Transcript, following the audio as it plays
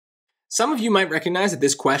Some of you might recognize that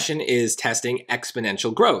this question is testing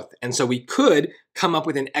exponential growth. And so we could come up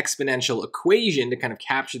with an exponential equation to kind of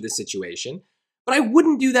capture this situation. But I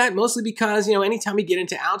wouldn't do that mostly because, anytime we get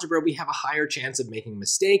into algebra, we have a higher chance of making a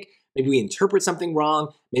mistake. Maybe we interpret something wrong.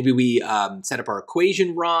 Maybe we set up our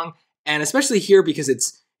equation wrong. And especially here because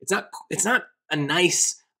it's not a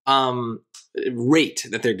nice rate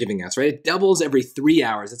that they're giving us, right? It doubles every 3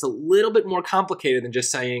 hours. It's a little bit more complicated than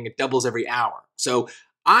just saying it doubles every hour. So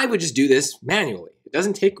I would just do this manually. It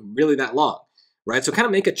doesn't take really that long, right? So kind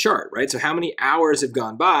of make a chart, right? So how many hours have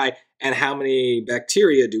gone by and how many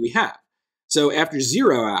bacteria do we have? So after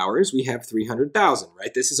 0 hours, we have 300,000,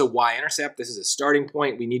 right? This is a y-intercept. This is a starting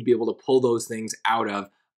point. We need to be able to pull those things out of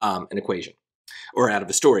an equation, or out of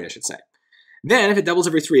a story, I should say. Then if it doubles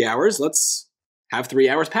every 3 hours, let's have 3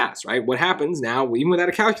 hours pass, right? What happens now, even without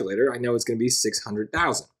a calculator, I know it's going to be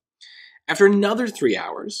 600,000. After another 3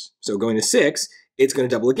 hours, so going to 6, it's going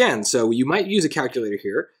to double again. So you might use a calculator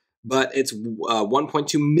here, but it's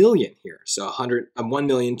 1.2 million here. So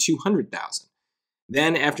 1,200,000.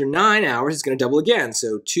 Then after 9 hours, it's going to double again.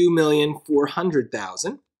 So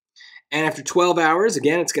 2,400,000. And after 12 hours,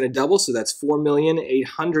 again, it's going to double. So that's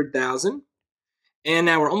 4,800,000. And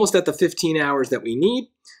now we're almost at the 15 hours that we need.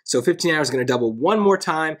 So 15 hours is going to double one more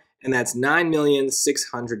time, and that's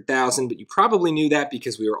 9,600,000. But you probably knew that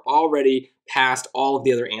because we were already past all of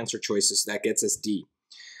the other answer choices. So that gets us D.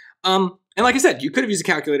 And like I said, you could have used a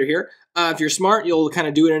calculator here. If you're smart, you'll kind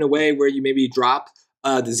of do it in a way where you maybe drop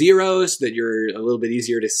the zeros so that you're a little bit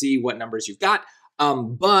easier to see what numbers you've got.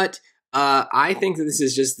 But I think that this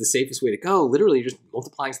is just the safest way to go. Literally, you're just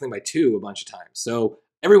multiplying something by 2 a bunch of times. So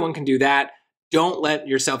everyone can do that. Don't let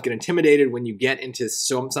yourself get intimidated when you get into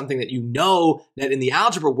something that you know that in the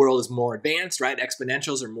algebra world is more advanced, right?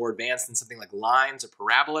 Exponentials are more advanced than something like lines or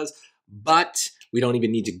parabolas, but we don't even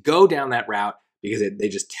need to go down that route because they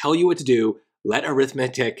just tell you what to do. Let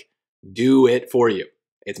arithmetic do it for you.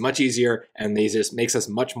 It's much easier, and these just makes us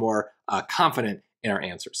much more confident in our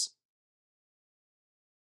answers.